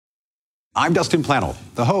I'm Dustin Planold,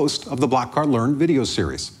 the host of the BlockCard Learn video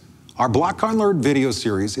series. Our BlockCard Learn video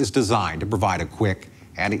series is designed to provide a quick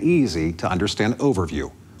and easy to understand overview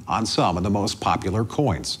on some of the most popular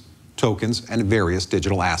coins, tokens, and various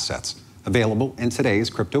digital assets available in today's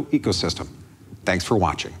crypto ecosystem. Thanks for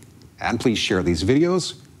watching, and please share these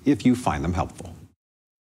videos if you find them helpful.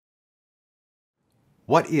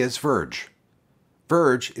 What is Verge?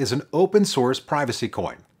 Verge is an open source privacy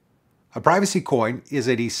coin. A privacy coin is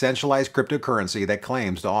a decentralized cryptocurrency that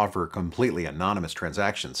claims to offer completely anonymous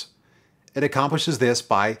transactions. It accomplishes this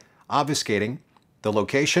by obfuscating the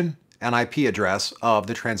location and IP address of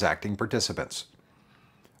the transacting participants.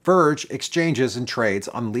 Verge exchanges and trades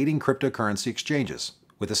on leading cryptocurrency exchanges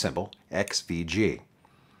with the symbol XVG.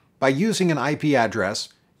 By using an IP address,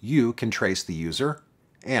 you can trace the user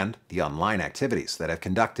and the online activities that have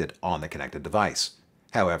conducted on the connected device.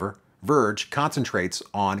 However, Verge concentrates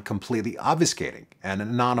on completely obfuscating and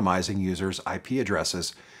anonymizing users' IP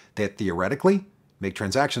addresses that theoretically make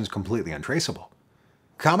transactions completely untraceable.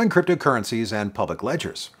 Common cryptocurrencies and public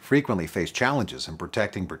ledgers frequently face challenges in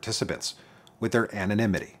protecting participants with their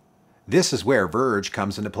anonymity. This is where Verge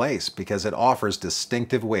comes into place because it offers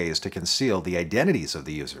distinctive ways to conceal the identities of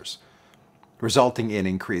the users, resulting in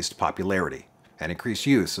increased popularity and increased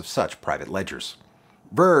use of such private ledgers.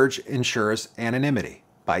 Verge ensures anonymity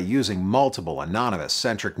by using multiple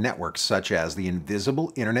anonymous-centric networks such as the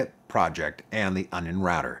Invisible Internet Project and the Onion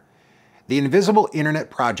Router. The Invisible Internet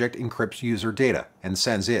Project encrypts user data and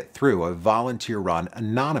sends it through a volunteer-run,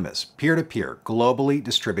 anonymous, peer-to-peer, globally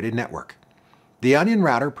distributed network. The Onion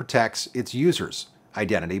Router protects its users'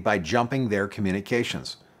 identity by jumping their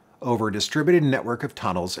communications over a distributed network of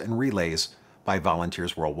tunnels and relays by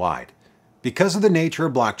volunteers worldwide. Because of the nature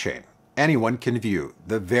of blockchain, anyone can view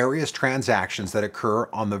the various transactions that occur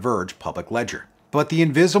on the Verge public ledger. But the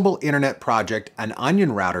Invisible Internet Project and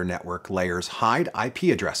Onion Router network layers hide IP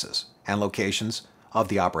addresses and locations of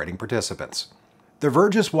the operating participants. The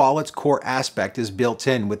Verge's wallet's core aspect is built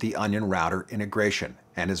in with the Onion Router integration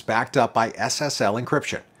and is backed up by SSL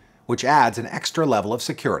encryption, which adds an extra level of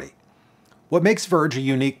security. What makes Verge a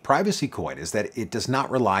unique privacy coin is that it does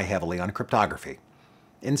not rely heavily on cryptography.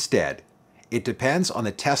 Instead, it depends on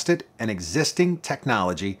the tested and existing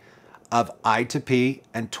technology of I2P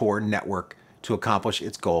and Tor network to accomplish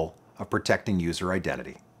its goal of protecting user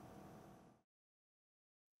identity.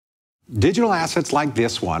 Digital assets like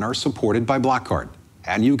this one are supported by BlockCard,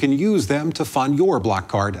 and you can use them to fund your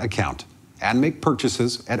BlockCard account and make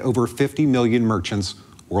purchases at over 50 million merchants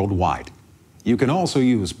worldwide. You can also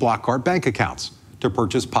use BlockCard bank accounts to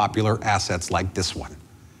purchase popular assets like this one.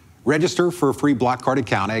 Register for a free BlockCard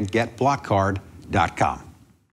account at getblockcard.com.